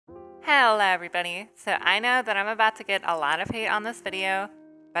Hello everybody. So I know that I'm about to get a lot of hate on this video,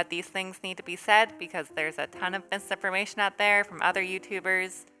 but these things need to be said because there's a ton of misinformation out there from other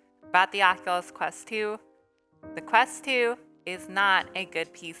YouTubers about the Oculus Quest 2. The Quest 2 is not a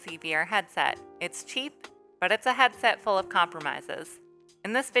good PCVR headset. It's cheap, but it's a headset full of compromises.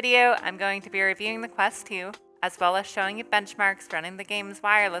 In this video, I'm going to be reviewing the Quest 2, as well as showing you benchmarks running the games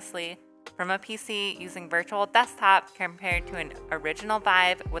wirelessly from a PC using virtual desktop compared to an original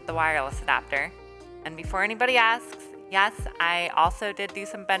Vive with the wireless adapter. And before anybody asks, yes, I also did do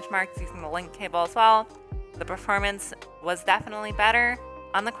some benchmarks using the link cable as well. The performance was definitely better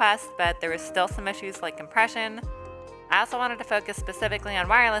on the Quest, but there was still some issues like compression. I also wanted to focus specifically on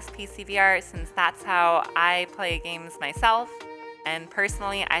wireless PCVR since that's how I play games myself. And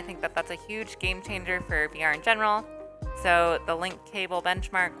personally, I think that that's a huge game changer for VR in general. So the link cable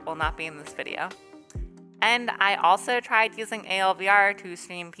benchmark will not be in this video. And I also tried using ALVR to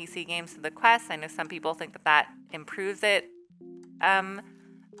stream PC games to the Quest. I know some people think that that improves it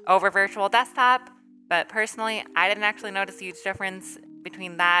over virtual desktop, but personally, I didn't actually notice a huge difference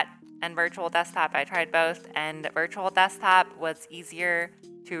between that and virtual desktop. I tried both, and virtual desktop was easier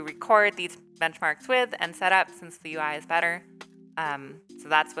to record these benchmarks with and set up since the UI is better. So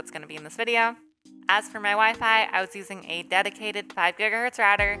that's what's going to be in this video. As for my Wi-Fi, I was using a dedicated 5 GHz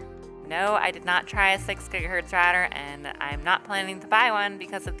router. No, I did not try a 6 GHz router, and I'm not planning to buy one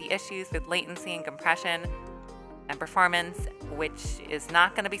because of the issues with latency and compression and performance, which is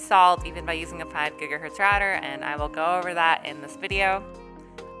not going to be solved even by using a 5 GHz router, and I will go over that in this video.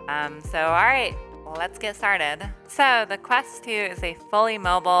 Alright, well, let's get started. So, the Quest 2 is a fully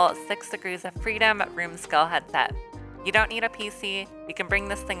mobile 6 degrees of freedom room scale headset. You don't need a PC, you can bring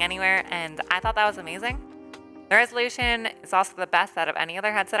this thing anywhere, and I thought that was amazing. The resolution is also the best out of any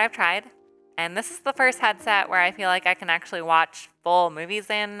other headset I've tried, and this is the first headset where I feel like I can actually watch full movies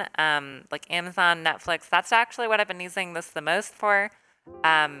in, like Amazon, Netflix. That's actually what I've been using this the most for.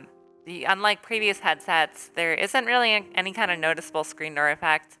 Unlike previous headsets, there isn't really any kind of noticeable screen door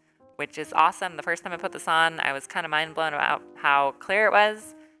effect, which is awesome. The first time I put this on, I was kind of mind blown about how clear it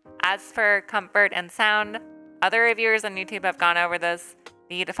was. As for comfort and sound, other reviewers on YouTube have gone over this.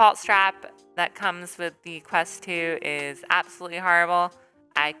 The default strap that comes with the Quest 2 is absolutely horrible.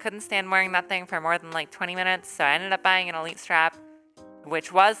 I couldn't stand wearing that thing for more than like 20 minutes, so I ended up buying an Elite strap,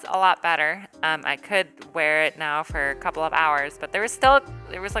 which was a lot better. I could wear it now for a couple of hours, but there was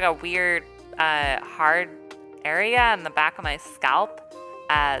like a weird hard area in the back of my scalp.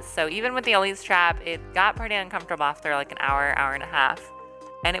 So even with the Elite strap, it got pretty uncomfortable after like an hour, hour and a half.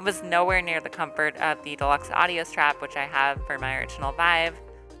 And it was nowhere near the comfort of the deluxe audio strap, which I have for my original Vive.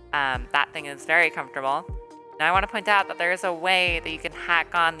 That thing is very comfortable. Now I want to point out that there is a way that you can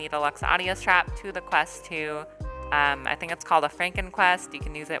hack on the deluxe audio strap to the Quest 2. I think it's called a FrankenQuest. You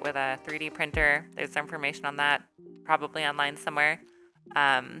can use it with a 3D printer. There's information on that, probably online somewhere.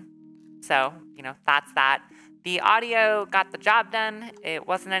 So, you know, that's that. The audio got the job done. It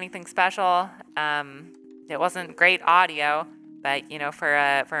wasn't anything special. It wasn't great audio. But, you know, for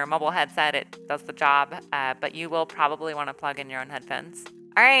a mobile headset, it does the job, but you will probably want to plug in your own headphones.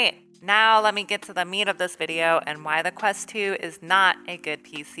 All right, now let me get to the meat of this video and why the Quest 2 is not a good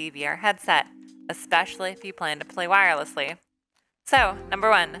PC VR headset, especially if you plan to play wirelessly. So,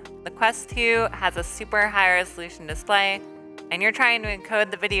 number one, the Quest 2 has a super high resolution display, and you're trying to encode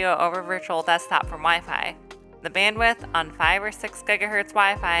the video over virtual desktop from Wi-Fi. The bandwidth on 5 or 6 GHz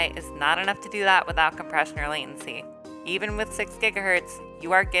Wi-Fi is not enough to do that without compression or latency. Even with 6 GHz,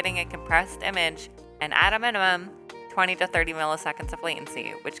 you are getting a compressed image and at a minimum, 20 to 30 milliseconds of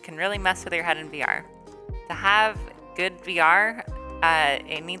latency, which can really mess with your head in VR. To have good VR,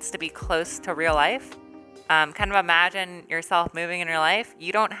 it needs to be close to real life. Kind of imagine yourself moving in real life.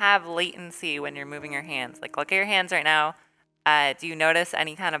 You don't have latency when you're moving your hands. Like, look at your hands right now. Do you notice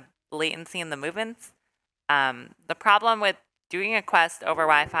any kind of latency in the movements? The problem with doing a Quest over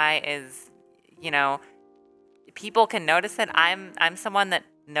Wi-Fi is, you know, people can notice it. I'm someone that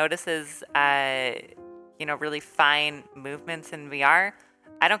notices, you know, really fine movements in VR.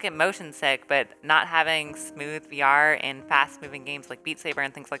 I don't get motion sick, but not having smooth VR in fast-moving games like Beatsaber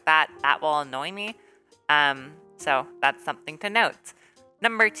and things like that, that will annoy me. So that's something to note.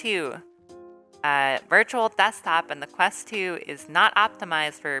 Number two, virtual desktop and the Quest 2 is not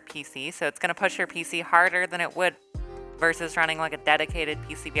optimized for PC, so it's going to push your PC harder than it would versus running like a dedicated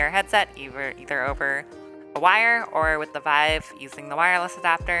PCVR headset, either over a wire or with the Vive using the wireless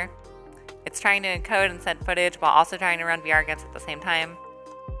adapter. It's trying to encode and send footage while also trying to run VR games at the same time.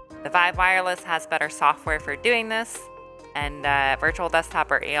 The Vive wireless has better software for doing this. And virtual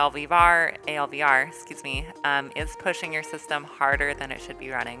desktop, or ALVR, excuse me, is pushing your system harder than it should be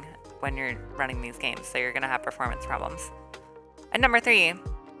running when you're running these games, so you're gonna have performance problems. And number 3,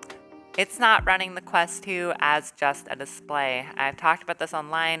 it's not running the Quest 2 as just a display. I've talked about this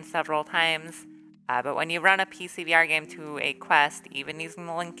online several times, but when you run a PCVR game to a Quest, even using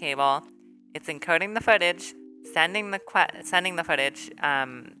the link cable, it's encoding the footage, sending the footage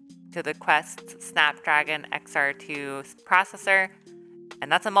to the Quest Snapdragon XR2 processor,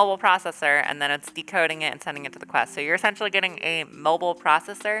 and that's a mobile processor, and then it's decoding it and sending it to the Quest. So you're essentially getting a mobile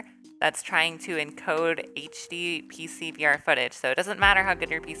processor that's trying to encode HD PCVR footage. So it doesn't matter how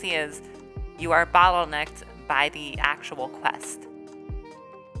good your PC is, you are bottlenecked by the actual Quest.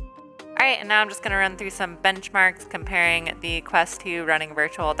 Alright, and now I'm just going to run through some benchmarks comparing the Quest 2 running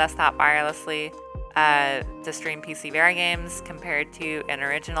virtual desktop wirelessly to stream PCVR games compared to an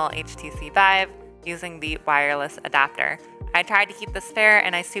original HTC Vive using the wireless adapter. I tried to keep this fair,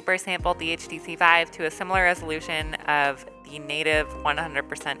 and I super sampled the HTC Vive to a similar resolution of the native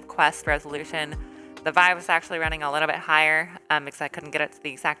 100% Quest resolution. The Vive was actually running a little bit higher because I couldn't get it to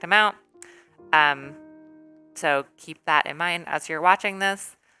the exact amount. So keep that in mind as you're watching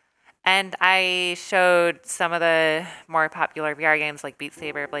this. And I showed some of the more popular VR games like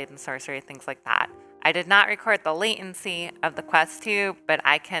Beatsaber, Blade&Sorcery, things like that. I did not record the latency of the Quest 2, but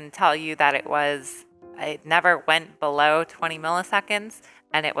I can tell you that it never went below 20 milliseconds,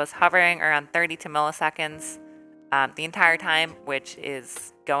 and it was hovering around 32 milliseconds the entire time, which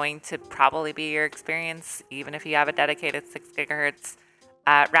is going to probably be your experience. Even if you have a dedicated 6 gigahertz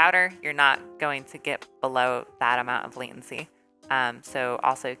router, you're not going to get below that amount of latency. So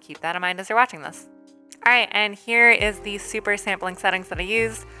also keep that in mind as you're watching this. All right, and here is the super sampling settings that I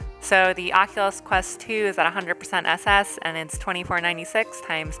used. So the Oculus Quest 2 is at 100% SS, and it's 2496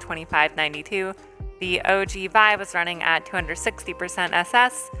 times 2592. The OG Vive was running at 260%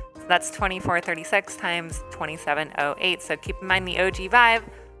 SS, so that's 2436 times 2708. So keep in mind the OG Vive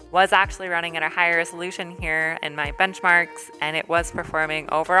was actually running at a higher resolution here in my benchmarks, and it was performing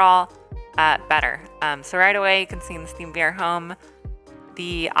overall better. So right away you can see in the SteamVR Home,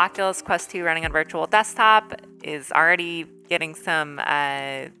 the Oculus Quest 2 running on virtual desktop is already getting some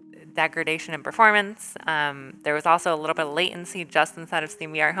degradation in performance. There was also a little bit of latency just inside of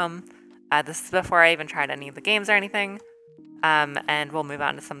SteamVR Home. This is before I even tried any of the games or anything. And we'll move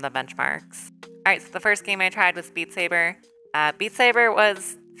on to some of the benchmarks. Alright, so the first game I tried was Beatsaber. Beatsaber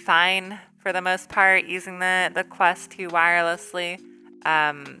was fine for the most part using the Quest 2 wirelessly.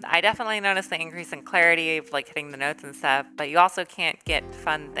 I definitely noticed the increase in clarity of like hitting the notes and stuff, but you also can't get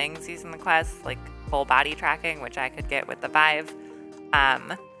fun things using the Quest, like full body tracking, which I could get with the Vive.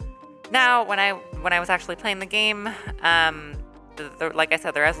 Now, when I was actually playing the game, like I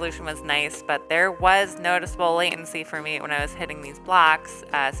said, the resolution was nice, but there was noticeable latency for me when I was hitting these blocks.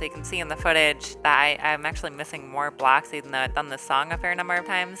 So you can see in the footage that I'm actually missing more blocks, even though I've done this song a fair number of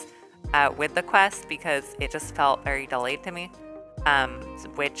times with the Quest, because it just felt very delayed to me.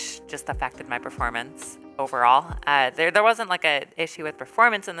 Which just affected my performance overall. There wasn't like an issue with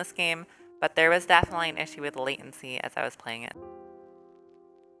performance in this game, but there was definitely an issue with latency as I was playing it.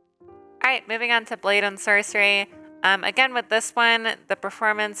 Alright, moving on to Blade&Sorcery. Again, with this one, the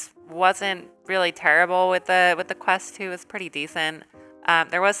performance wasn't really terrible with the Quest 2. It was pretty decent.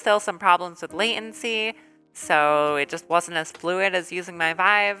 There was still some problems with latency, so it just wasn't as fluid as using my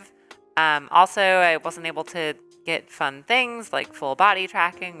Vive. Also, I wasn't able to get fun things like full body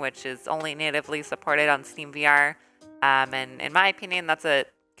tracking, which is only natively supported on SteamVR. And in my opinion, that's a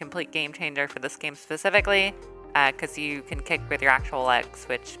complete game changer for this game specifically, because you can kick with your actual legs,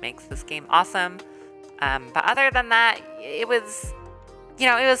 which makes this game awesome. But other than that, it was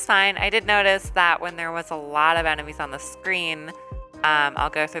fine. I did notice that when there was a lot of enemies on the screen, I'll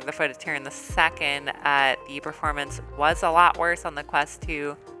go through the footage here in a second, the performance was a lot worse on the Quest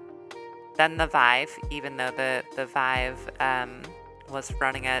 2 than the Vive, even though the Vive was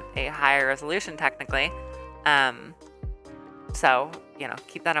running at a higher resolution technically. So,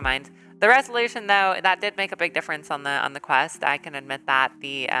 keep that in mind. The resolution, though, that did make a big difference on the Quest. I can admit that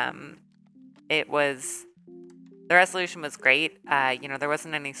the resolution was great. There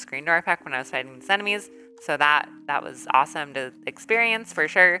wasn't any screen door effect when I was fighting these enemies, so that was awesome to experience for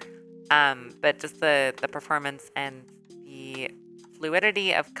sure. But just the performance and the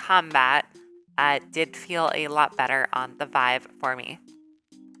fluidity of combat did feel a lot better on the Vive for me.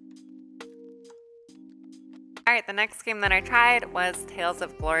 Alright, the next game that I tried was Tales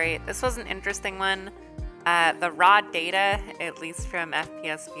of Glory. This was an interesting one. The raw data, at least from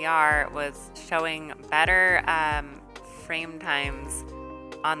FPSVR, was showing better frame times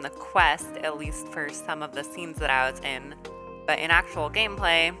on the Quest, at least for some of the scenes that I was in. But in actual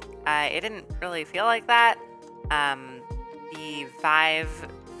gameplay, it didn't really feel like that. The Vive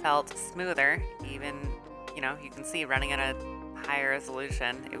felt smoother, even, you know, you can see running at a higher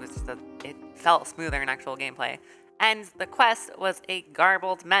resolution. It was just it felt smoother in actual gameplay. And the Quest was a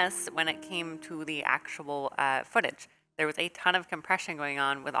garbled mess when it came to the actual footage. There was a ton of compression going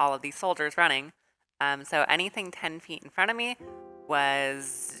on with all of these soldiers running. So anything 10 feet in front of me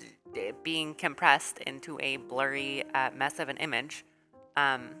was being compressed into a blurry mess of an image.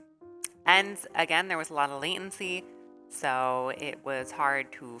 And again, there was a lot of latency, so it was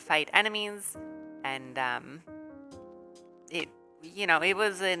hard to fight enemies, and it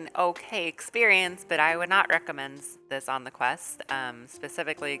was an okay experience, but I would not recommend this on the Quest,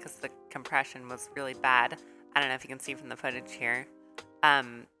 specifically because the compression was really bad. I don't know if you can see from the footage here.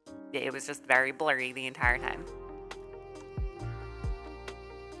 It was just very blurry the entire time.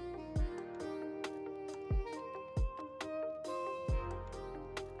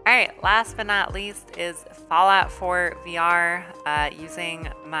 Alright, last but not least is Fallout 4 VR using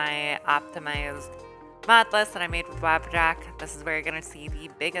my optimized mod list that I made with WebJack. This is where you're going to see the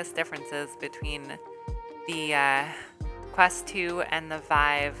biggest differences between the Quest 2 and the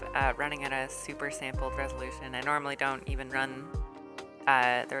Vive running at a super sampled resolution. I normally don't even run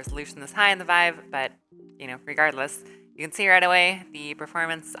the resolution this high in the Vive, but you know, regardless, you can see right away the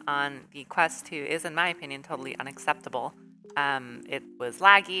performance on the Quest 2 is, in my opinion, totally unacceptable. It was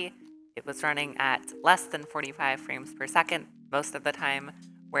laggy, it was running at less than 45 frames per second most of the time,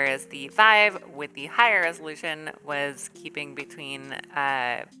 whereas the Vive with the higher resolution was keeping between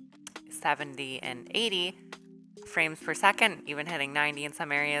 70 and 80 frames per second, even hitting 90 in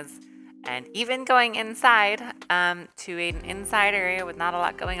some areas, and even going inside to an inside area with not a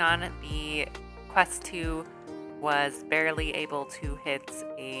lot going on, the Quest 2 was barely able to hit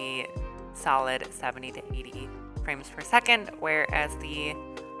a solid 70 to 80 frames per second, whereas the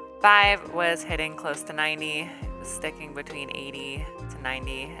Vive was hitting close to 90. It was sticking between 80 to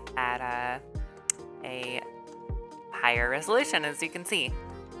 90 at a higher resolution, as you can see.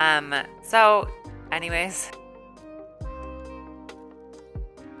 So anyways.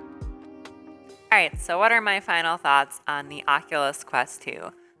 Alright, so what are my final thoughts on the Oculus Quest 2?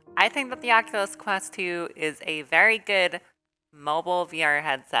 I think that the Oculus Quest 2 is a very good mobile VR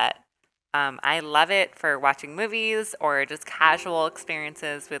headset. I love it for watching movies or just casual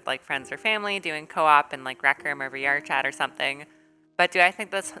experiences with like friends or family, doing co-op in like Rec Room or VR chat or something. But do I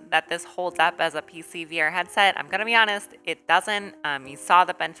think that this holds up as a PCVR headset? I'm gonna be honest, it doesn't. You saw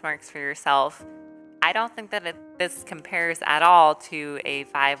the benchmarks for yourself. I don't think that this compares at all to a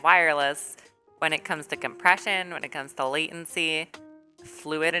Vive Wireless when it comes to compression, when it comes to latency,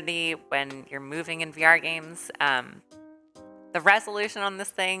 fluidity when you're moving in VR games. The resolution on this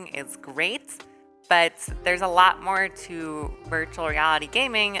thing is great, but there's a lot more to virtual reality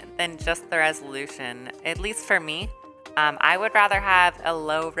gaming than just the resolution, at least for me. I would rather have a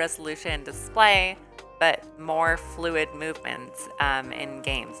low resolution display, but more fluid movements in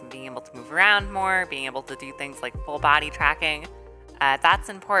games, and being able to move around more, being able to do things like full body tracking. That's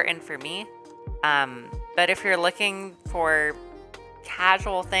important for me. But if you're looking for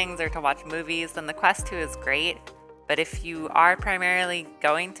casual things or to watch movies, then the Quest 2 is great. But if you are primarily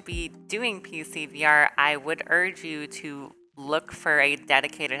going to be doing PCVR, I would urge you to look for a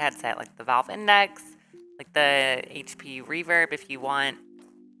dedicated headset like the Valve Index, like the HP Reverb if you want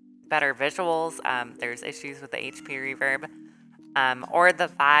better visuals. There's issues with the HP Reverb. Or the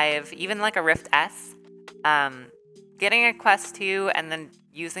Vive, even like a Rift S. Getting a Quest 2 and then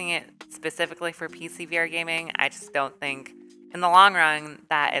using it specifically for PCVR gaming, I just don't think in the long run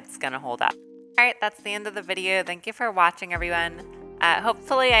that it's going to hold up. Alright, that's the end of the video. Thank you for watching, everyone.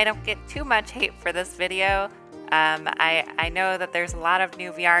 Hopefully I don't get too much hate for this video. I know that there's a lot of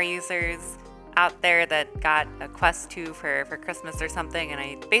new VR users out there that got a Quest 2 for Christmas or something, and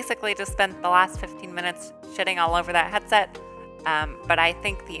I basically just spent the last 15 minutes shitting all over that headset. But I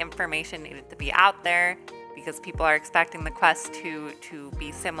think the information needed to be out there because people are expecting the Quest 2 to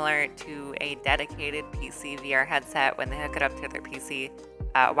be similar to a dedicated PC VR headset when they hook it up to their PC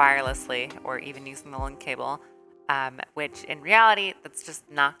wirelessly or even using the link cable, which in reality, that's just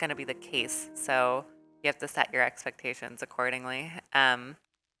not going to be the case. So you have to set your expectations accordingly.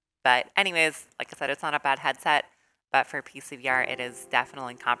 But anyways, like I said, it's not a bad headset, but for PCVR, it is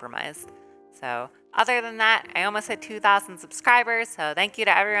definitely compromised. So other than that, I almost hit 2,000 subscribers, so thank you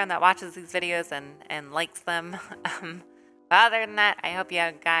to everyone that watches these videos and likes them. But other than that, I hope you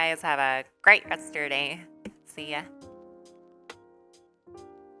guys have a great rest of your day. See ya.